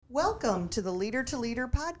Welcome to the Leader to Leader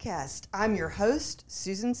podcast. I'm your host,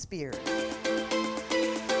 Susan Spear.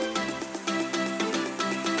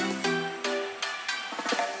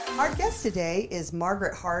 Our guest today is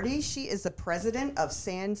Margaret Hardy. She is the president of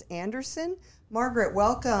Sands Anderson. Margaret,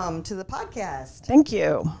 welcome to the podcast. Thank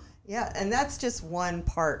you. Yeah, and that's just one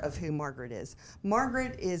part of who Margaret is.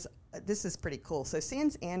 This is pretty cool. So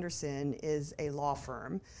Sands Anderson is a law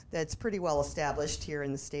firm that's pretty well established here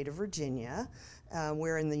in the state of Virginia.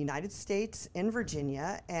 We're in the United States in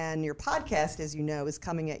Virginia, and your podcast, as you know, is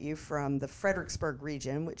coming at you from the Fredericksburg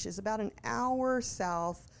region, which is about an hour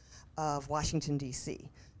south of Washington, D.C.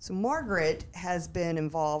 So Margaret has been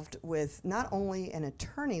involved with not only an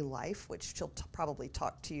attorney life, which she'll probably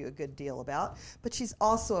talk to you a good deal about, but she's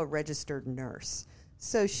also a registered nurse.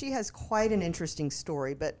 So she has quite an interesting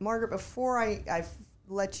story. But Margaret, before I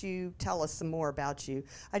let you tell us some more about you,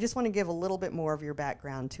 I just want to give a little bit more of your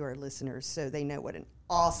background to our listeners so they know what an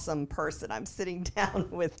awesome person I'm sitting down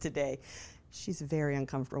with today. She's very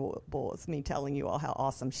uncomfortable with me telling you all how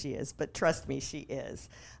awesome she is, but trust me, she is.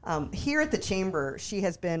 Here at the Chamber, she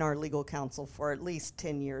has been our legal counsel for at least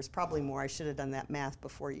 10 years, probably more. I should have done that math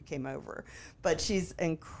before you came over. But she's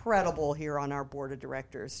incredible here on our board of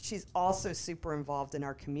directors. She's also super involved in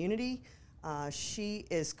our community. She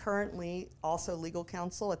is currently also legal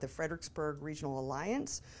counsel at the Fredericksburg Regional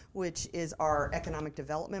Alliance, which is our economic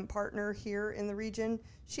development partner here in the region.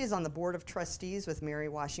 She is on the board of trustees with Mary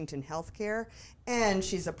Washington Healthcare, and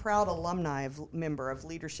she's a proud member of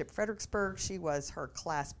Leadership Fredericksburg. She was her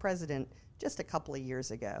class president just a couple of years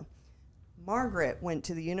ago. Margaret went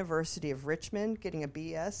to the University of Richmond, getting a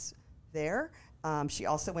BS there. She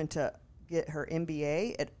also went to get her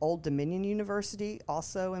MBA at Old Dominion University,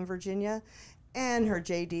 also in Virginia, and her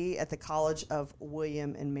JD at the College of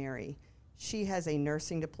William and Mary. She has a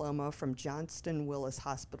nursing diploma from Johnston Willis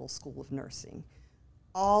Hospital School of Nursing.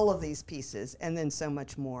 All of these pieces, and then so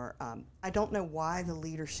much more. I don't know why the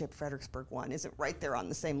Leadership Fredericksburg one isn't right there on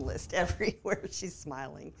the same list everywhere. She's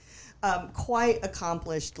smiling. Quite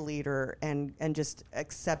accomplished leader and just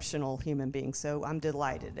exceptional human being. So I'm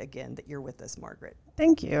delighted again that you're with us, Margaret.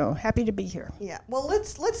 Thank you. Happy to be here. Yeah. Well,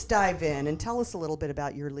 let's dive in and tell us a little bit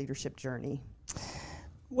about your leadership journey.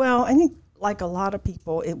 Well, I think like a lot of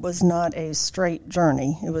people, it was not a straight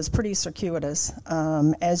journey. It was pretty circuitous.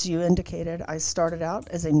 As you indicated, I started out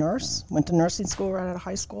as a nurse, went to nursing school right out of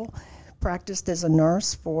high school, practiced as a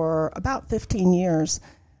nurse for about 15 years,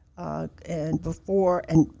 and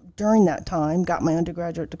during that time, got my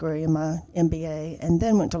undergraduate degree and my MBA, and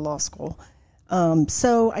then went to law school.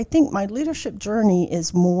 So I think my leadership journey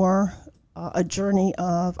is more a journey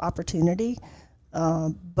of opportunity,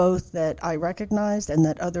 both that I recognized and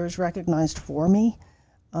that others recognized for me,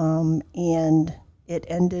 and it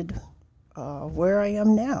ended where I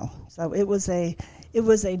am now. So it was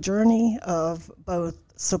a journey of both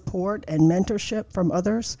support and mentorship from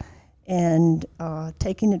others, and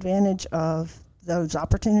taking advantage of those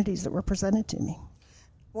opportunities that were presented to me.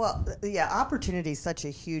 Well, yeah, opportunity is such a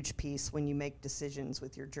huge piece when you make decisions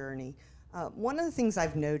with your journey. One of the things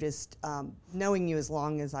I've noticed, knowing you as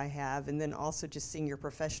long as I have, and then also just seeing your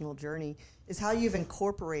professional journey, is how you've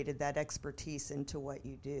incorporated that expertise into what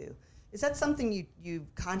you do. Is that something you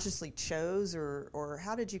consciously chose, or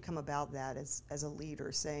how did you come about that as a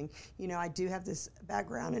leader, saying, I do have this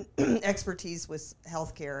background and expertise with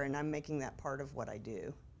healthcare, and I'm making that part of what I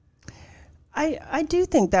do? I do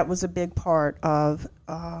think that was a big part of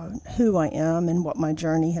who I am and what my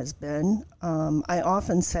journey has been. I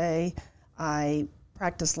often say I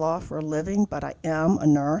practice law for a living, but I am a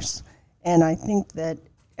nurse, and I think that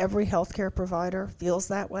every healthcare provider feels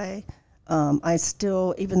that way. I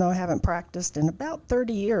still, even though I haven't practiced in about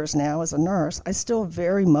 30 years now as a nurse, I still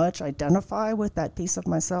very much identify with that piece of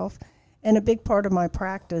myself, and a big part of my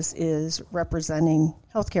practice is representing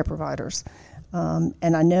healthcare providers.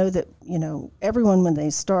 And I know that, everyone when they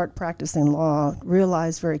start practicing law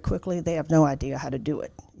realize very quickly they have no idea how to do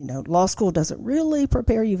it. Law school doesn't really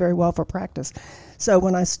prepare you very well for practice. So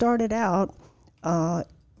when I started out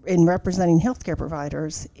in representing healthcare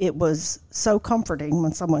providers, it was so comforting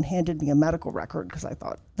when someone handed me a medical record, because I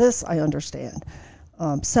thought, this I understand.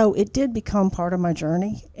 So it did become part of my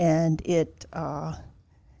journey, and it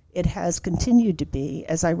has continued to be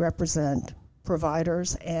as I represent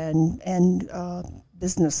providers and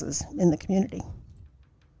businesses in the community.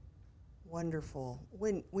 Wonderful.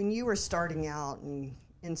 When you were starting out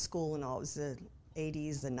in school and all, it was the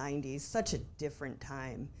 80s, the 90s, such a different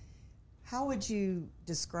time. How would you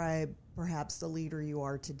describe perhaps the leader you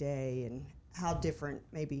are today, and how different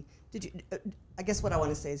maybe did you? I guess what I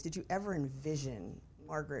want to say is, did you ever envision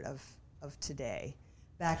Margaret of today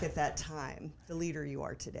back at that time, the leader you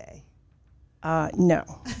are today? No,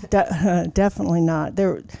 definitely not.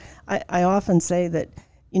 I often say that,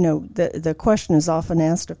 the question is often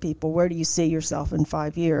asked of people, where do you see yourself in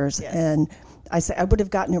 5 years? Yes. And I say I would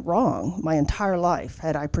have gotten it wrong my entire life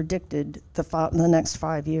had I predicted the next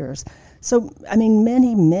 5 years. So,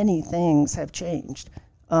 many, many things have changed.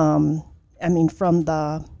 From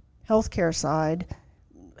the healthcare side,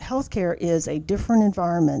 healthcare is a different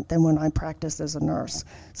environment than when I practiced as a nurse.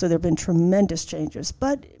 So there have been tremendous changes.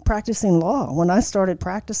 But practicing law, when I started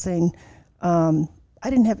practicing, I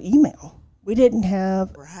didn't have email. We didn't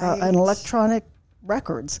have an electronic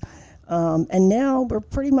records. And now we're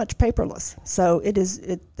pretty much paperless. So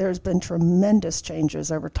there's been tremendous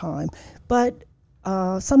changes over time. But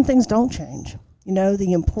some things don't change.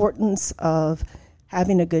 The importance of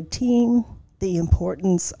having a good team, the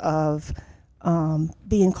importance of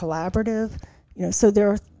being collaborative. So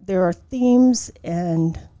there are themes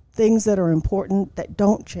and things that are important that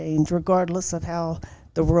don't change regardless of how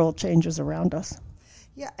the world changes around us.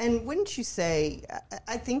 Yeah, and wouldn't you say,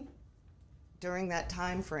 I think during that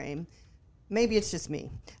time frame, maybe it's just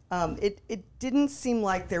me, it didn't seem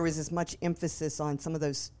like there was as much emphasis on some of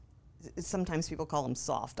those, sometimes people call them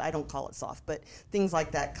soft, I don't call it soft, but things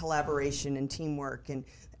like that, collaboration and teamwork, and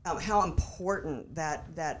how important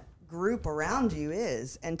that group around you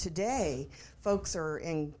is. And today, folks are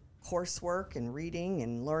in coursework and reading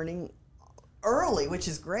and learning early, which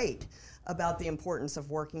is great, about the importance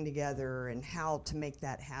of working together and how to make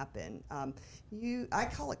that happen. I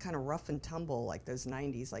call it kind of rough and tumble, like those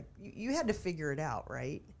 90s. Like you had to figure it out,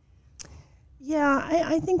 right? Yeah,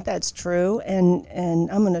 I think that's true, and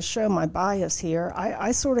I'm going to show my bias here.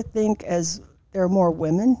 I sort of think as there are more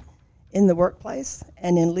women in the workplace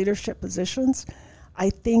and in leadership positions,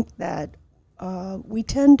 I think that we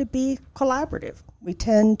tend to be collaborative. We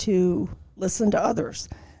tend to listen to others.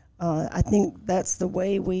 I think that's the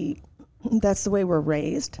way we're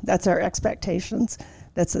raised. That's our expectations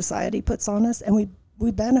that society puts on us, and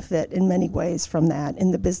we benefit in many ways from that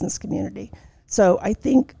in the business community. So I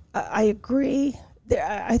think I agree.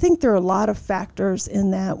 I think there are a lot of factors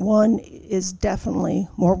in that. One is definitely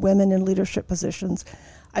more women in leadership positions.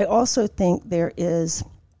 I also think there is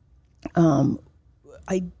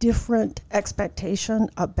a different expectation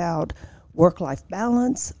about work-life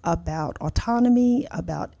balance, about autonomy,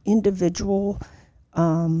 about individual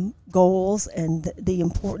goals, and the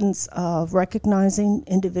importance of recognizing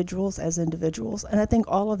individuals as individuals. And I think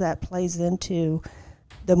all of that plays into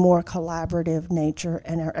the more collaborative nature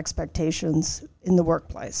and our expectations in the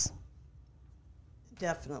workplace.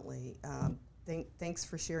 Definitely. Thanks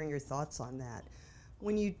for sharing your thoughts on that.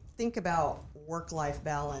 When you think about work-life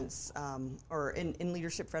balance, or in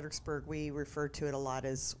Leadership Fredericksburg, we refer to it a lot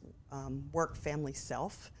as work-family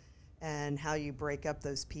self, and how you break up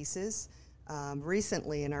those pieces.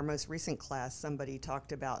 Recently, in our most recent class, somebody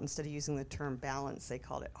talked about, instead of using the term balance, they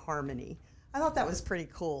called it harmony. I thought that was pretty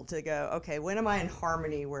cool to go, okay, when am I in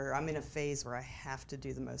harmony where I'm in a phase where I have to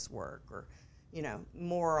do the most work, or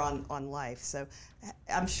more on life. So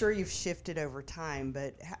I'm sure you've shifted over time,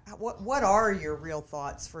 but what are your real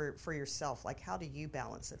thoughts for yourself? Like, how do you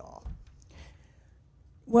balance it all?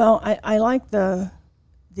 Well, I like the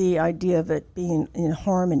idea of it being in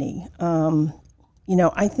harmony.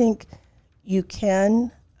 I think you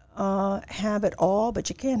can have it all, but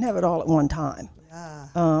you can't have it all at one time.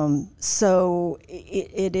 Yeah. So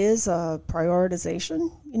it is a prioritization.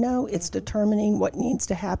 It's determining what needs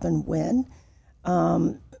to happen when.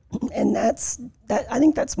 And that. I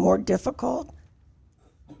think that's more difficult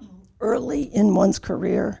early in one's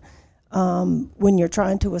career, when you're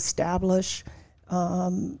trying to establish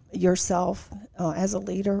yourself as a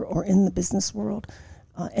leader or in the business world,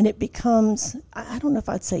 and it becomes, I don't know if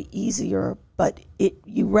I'd say easier, but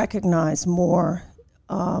you recognize more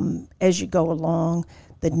as you go along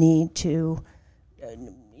the need to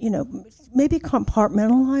maybe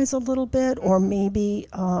compartmentalize a little bit, or maybe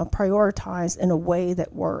prioritize in a way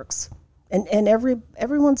that works. And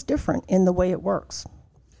everyone's different in the way it works.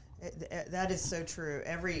 That is so true.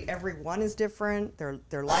 Everyone is different.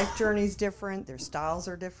 Their life journey is different. Their styles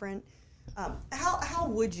are different. How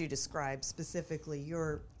would you describe specifically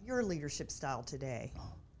your leadership style today?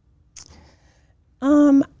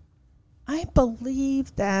 I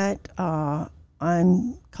believe that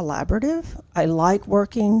I'm collaborative. I like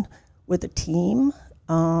working with a team.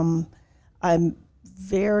 I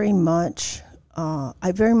very much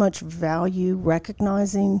value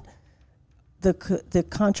recognizing the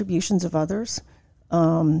contributions of others.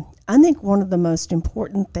 I think one of the most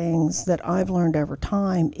important things that I've learned over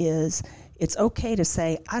time is it's okay to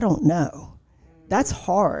say, I don't know. That's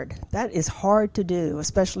hard. That is hard to do,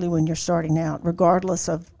 especially when you're starting out, regardless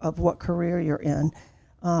of what career you're in.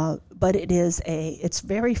 But it's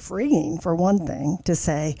very freeing, for one thing, to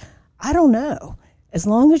say, I don't know, as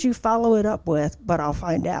long as you follow it up with, but I'll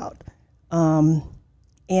find out. And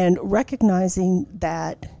recognizing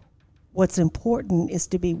that what's important is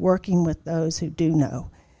to be working with those who do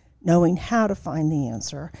know, knowing how to find the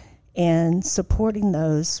answer, and supporting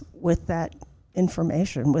those with that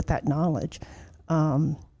information, with that knowledge.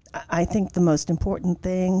 I think the most important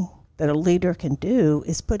thing that a leader can do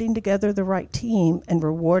is putting together the right team and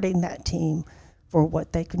rewarding that team for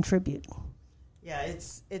what they contribute. Yeah,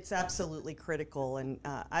 it's absolutely critical, and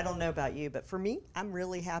I don't know about you, but for me, I'm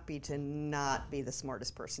really happy to not be the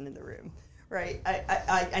smartest person in the room, right?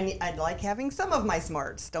 I like having some of my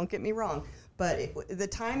smarts, don't get me wrong, but the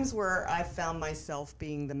times where I found myself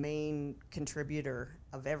being the main contributor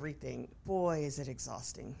of everything, boy, is it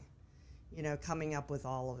exhausting, coming up with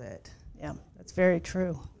all of it. Yeah, that's very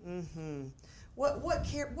true. Mm-hmm.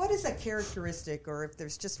 What is a characteristic, or if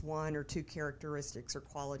there's just one or two characteristics or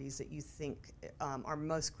qualities that you think are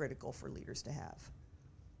most critical for leaders to have?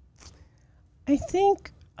 I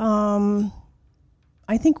think one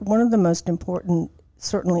of the most important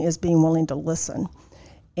certainly is being willing to listen,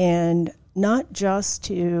 and not just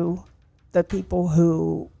to the people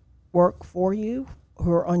who work for you,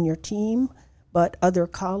 who are on your team, but other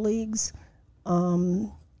colleagues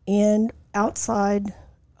and outside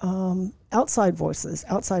voices,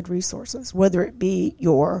 outside resources, whether it be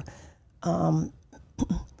your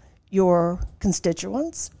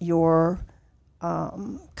constituents, your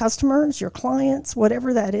customers, your clients,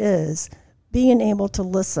 whatever that is. Being able to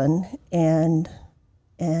listen and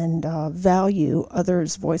value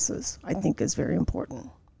others' voices, I think, is very important.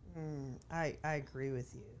 I agree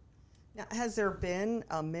with you. Now, has there been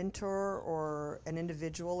a mentor or an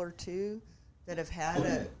individual or two that have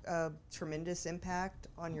had a tremendous impact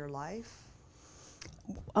on your life?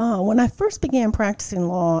 When I first began practicing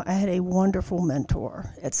law, I had a wonderful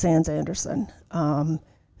mentor at Sands Anderson,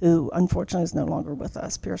 who unfortunately is no longer with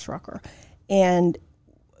us, Pierce Rucker. And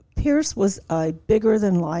Pierce was a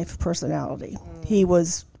bigger-than-life personality. He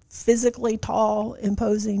was physically tall,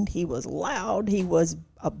 imposing. He was loud. He was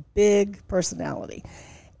a big personality.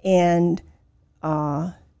 And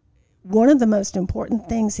one of the most important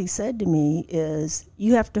things he said to me is,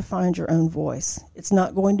 you have to find your own voice. It's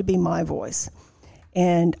not going to be my voice.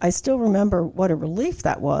 And I still remember what a relief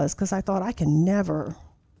that was, because I thought,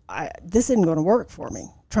 this isn't going to work for me,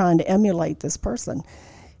 trying to emulate this person.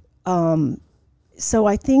 So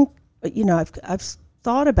I think, I've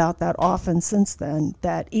thought about that often since then,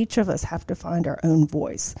 that each of us have to find our own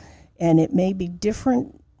voice. And it may be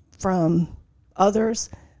different from others,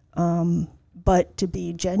 but to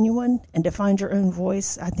be genuine and to find your own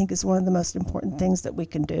voice, I think, is one of the most important things that we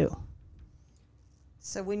can do.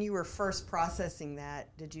 So when you were first processing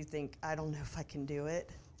that, did you think, I don't know if I can do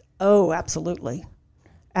it? Oh, absolutely.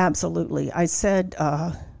 Absolutely. I said,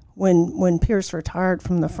 when Pierce retired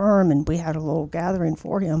from the firm and we had a little gathering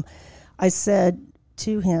for him, I said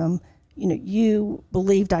to him, you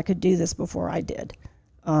believed I could do this before I did.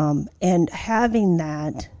 And having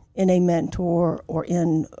that in a mentor or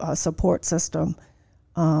in a support system,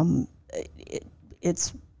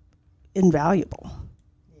 it's invaluable.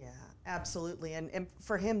 Yeah, absolutely. And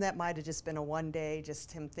for him, that might have just been a one day,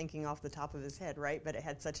 just him thinking off the top of his head, right? But it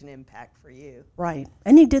had such an impact for you. Right.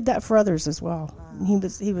 And he did that for others as well.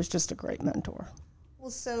 He was just a great mentor.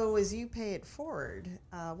 Well, so as you pay it forward,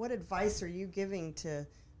 what advice are you giving to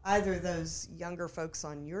either those younger folks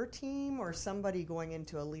on your team or somebody going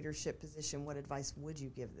into a leadership position? What advice would you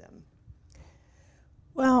give them?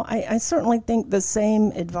 Well, I certainly think the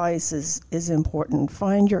same advice is important.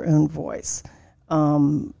 Find your own voice.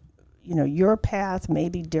 Your path may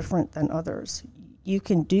be different than others. You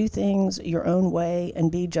can do things your own way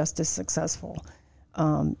and be just as successful.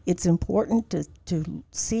 It's important to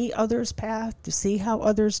see others' path, to see how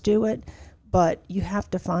others do it, but you have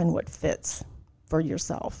to find what fits for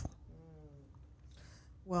yourself.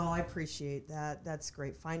 Well, I appreciate that. That's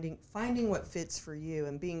great. Finding what fits for you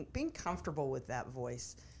and being comfortable with that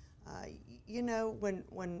voice.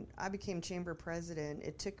 When I became chamber president,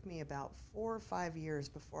 it took me about 4 or 5 years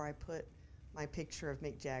before I put my picture of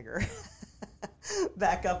Mick Jagger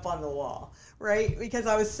back up on the wall, right? Because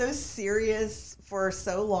I was so serious for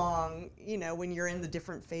so long, when you're in the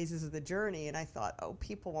different phases of the journey, and I thought, oh,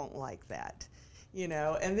 people won't like that.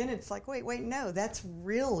 And then it's like, wait, no, that's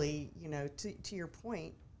really, to your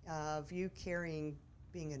point of you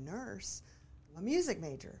being a nurse, I'm a music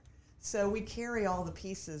major. So we carry all the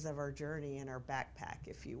pieces of our journey in our backpack,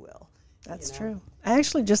 if you will. That's true. I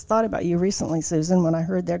actually just thought about you recently, Susan, when I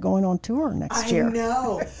heard they're going on tour next year. I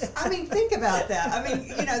know. I mean, think about that. I mean,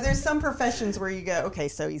 there's some professions where you go, okay,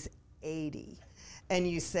 so he's 80. And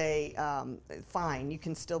you say, fine, you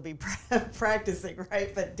can still be practicing,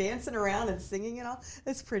 right? But dancing around and singing and all,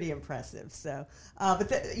 it's pretty impressive. So,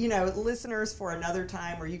 listeners, for another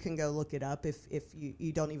time, or you can go look it up if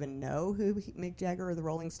you don't even know who Mick Jagger or the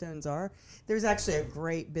Rolling Stones are. There's actually a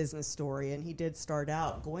great business story, and he did start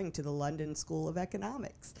out going to the London School of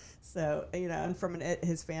Economics. So, and from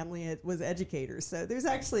his family, it was educators. So there's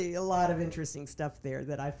actually a lot of interesting stuff there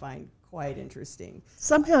that I find quite interesting.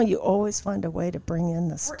 Somehow you always find a way to bring in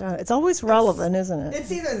the stuff. It's always relevant, isn't it?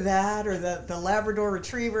 It's either that or the Labrador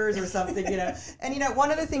Retrievers or something, And,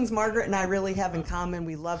 one of the things Margaret and I really have in common,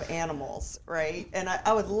 we love animals, right? And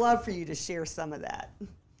I would love for you to share some of that.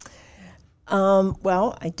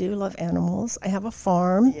 Well, I do love animals. I have a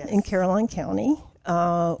farm in Caroline County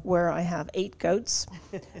where I have 8 goats.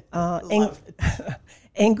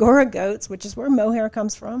 Angora goats, which is where mohair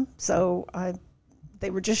comes from. So they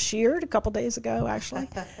were just sheared a couple days ago, actually.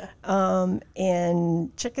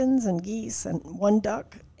 And chickens and geese and 1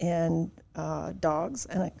 duck and dogs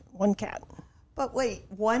and 1 cat. But wait,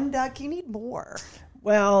 1 duck? You need more.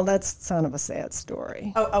 Well, that's kind of a sad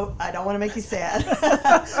story. Oh, I don't want to make you sad.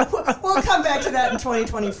 We'll come back to that in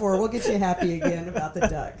 2024. We'll get you happy again about the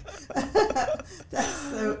duck.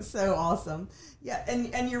 That's so awesome. Yeah,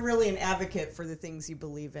 and you're really an advocate for the things you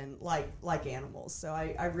believe in, like animals. So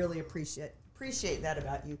I really appreciate that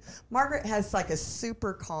about you. Margaret has like a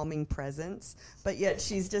super calming presence, but yet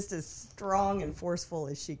she's just as strong and forceful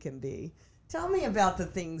as she can be. Tell me about the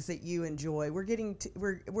things that you enjoy.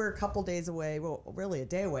 We're a couple days away, well, really a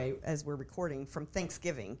day away as we're recording from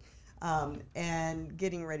Thanksgiving, and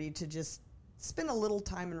getting ready to just spend a little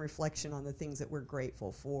time in reflection on the things that we're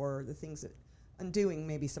grateful for, the things that, and doing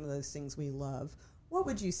maybe some of those things we love. What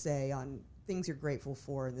would you say on things you're grateful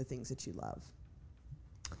for and the things that you love?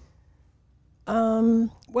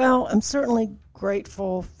 Well, I'm certainly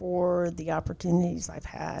grateful for the opportunities I've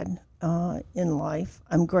had in life.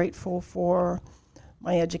 I'm grateful for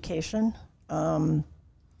my education. I've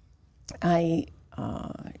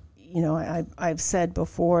said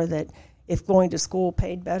before that if going to school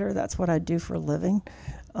paid better, that's what I'd do for a living.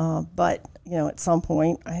 But at some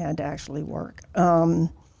point, I had to actually work. I'm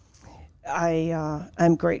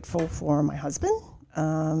grateful for my husband.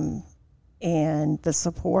 And the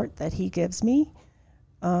support that he gives me.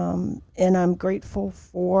 And I'm grateful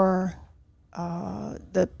for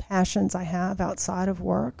the passions I have outside of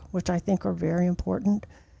work, which I think are very important.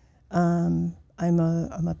 I'm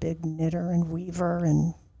a big knitter and weaver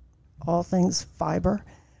and all things fiber.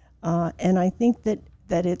 And I think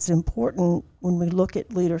that it's important when we look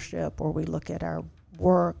at leadership or we look at our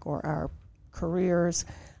work or our careers,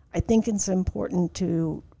 I think it's important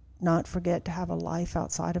to not forget to have a life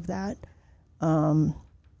outside of that. And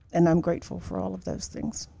I'm grateful for all of those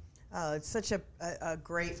things. Oh, it's such a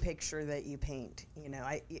great picture that you paint.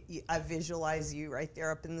 I visualize you right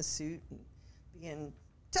there up in the suit, and being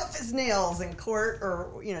tough as nails in court,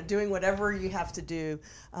 or doing whatever you have to do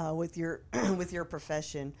with your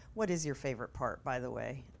profession. What is your favorite part, by the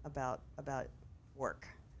way, about work?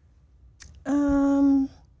 I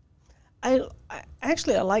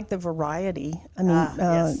like the variety. I mean,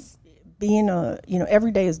 yes. Being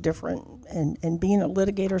every day is different, and being a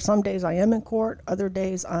litigator, some days I am in court, other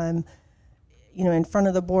days I'm, in front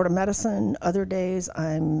of the Board of Medicine, other days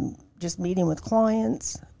I'm just meeting with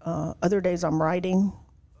clients, other days I'm writing.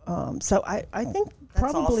 So I think That's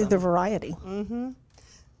probably awesome. the variety. Mm-hmm.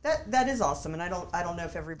 That is awesome, and I don't know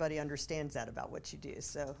if everybody understands that about what you do.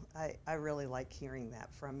 So I really like hearing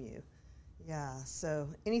that from you. Yeah. So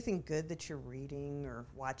anything good that you're reading or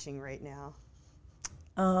watching right now?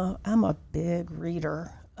 I'm a big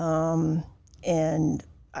reader, and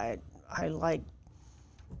I like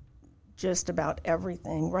just about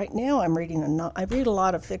everything. Right now, I'm reading I read a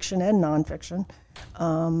lot of fiction and nonfiction.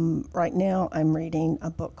 Right now, I'm reading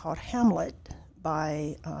a book called Hamlet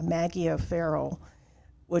by Maggie O'Farrell,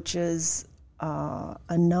 which is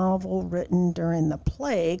a novel written during the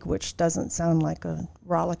plague, which doesn't sound like a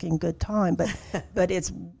rollicking good time, but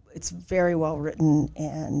it's very well written,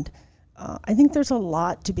 and I think there's a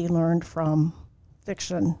lot to be learned from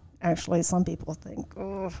fiction. Actually, some people think,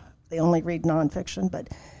 they only read nonfiction, but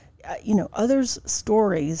others'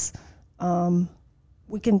 stories,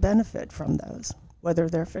 we can benefit from those, whether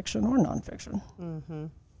they're fiction or nonfiction. Mm-hmm.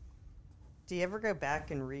 Do you ever go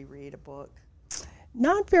back and reread a book?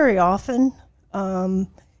 Not very often.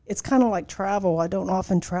 It's kind of like travel. I don't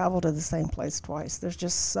often travel to the same place twice. There's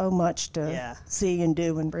just so much to see and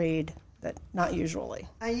do and read. that not usually.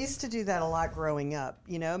 I used to do that a lot growing up.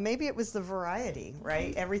 Maybe it was the variety,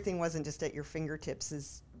 right? Everything wasn't just at your fingertips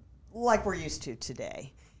as like we're used to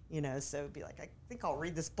today. So it'd be like, I think I'll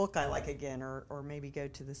read this book I like again, or maybe go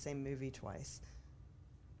to the same movie twice.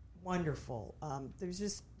 Wonderful. There's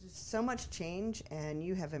just so much change, and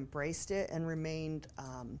you have embraced it and remained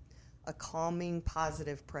a calming,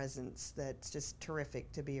 positive presence that's just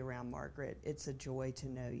terrific to be around, Margaret. It's a joy to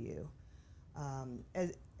know you.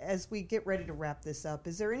 As we get ready to wrap this up,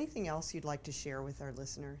 is there anything else you'd like to share with our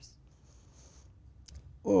listeners?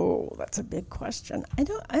 Oh, that's a big question. I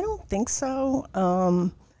don't think so.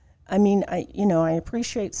 I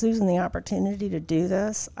appreciate, Susan, the opportunity to do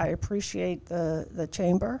this. I appreciate the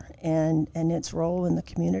chamber and its role in the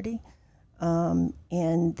community,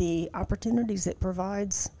 and the opportunities it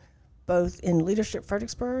provides, both in Leadership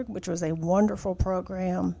Fredericksburg, which was a wonderful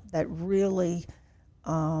program that really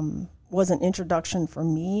was an introduction for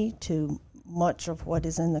me to much of what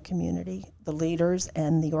is in the community, the leaders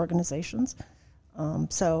and the organizations.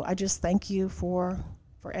 So I just thank you for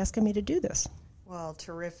asking me to do this. Well,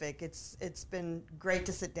 terrific. It's been great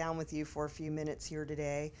to sit down with you for a few minutes here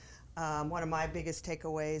today. One of my biggest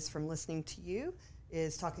takeaways from listening to you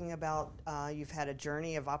is talking about you've had a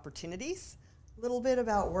journey of opportunities, a little bit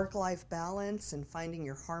about work-life balance and finding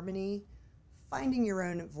your harmony, finding your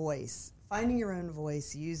own voice,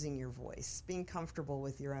 using your voice, being comfortable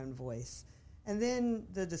with your own voice. And then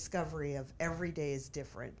the discovery of every day is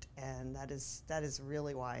different, and that is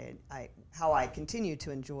really why how I continue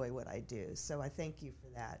to enjoy what I do. So I thank you for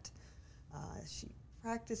that. She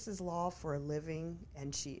practices law for a living,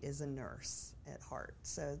 and she is a nurse at heart.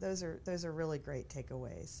 So those are really great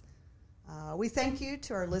takeaways. We thank you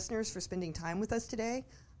to our listeners for spending time with us today.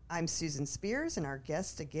 I'm Susan Spears, and our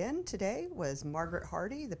guest again today was Margaret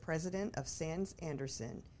Hardy, the president of Sands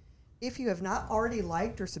Anderson. If you have not already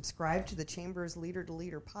liked or subscribed to the Chamber's Leader to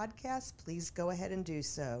Leader podcast, please go ahead and do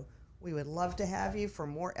so. We would love to have you for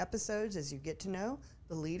more episodes as you get to know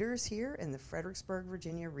the leaders here in the Fredericksburg,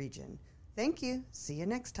 Virginia region. Thank you. See you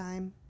next time.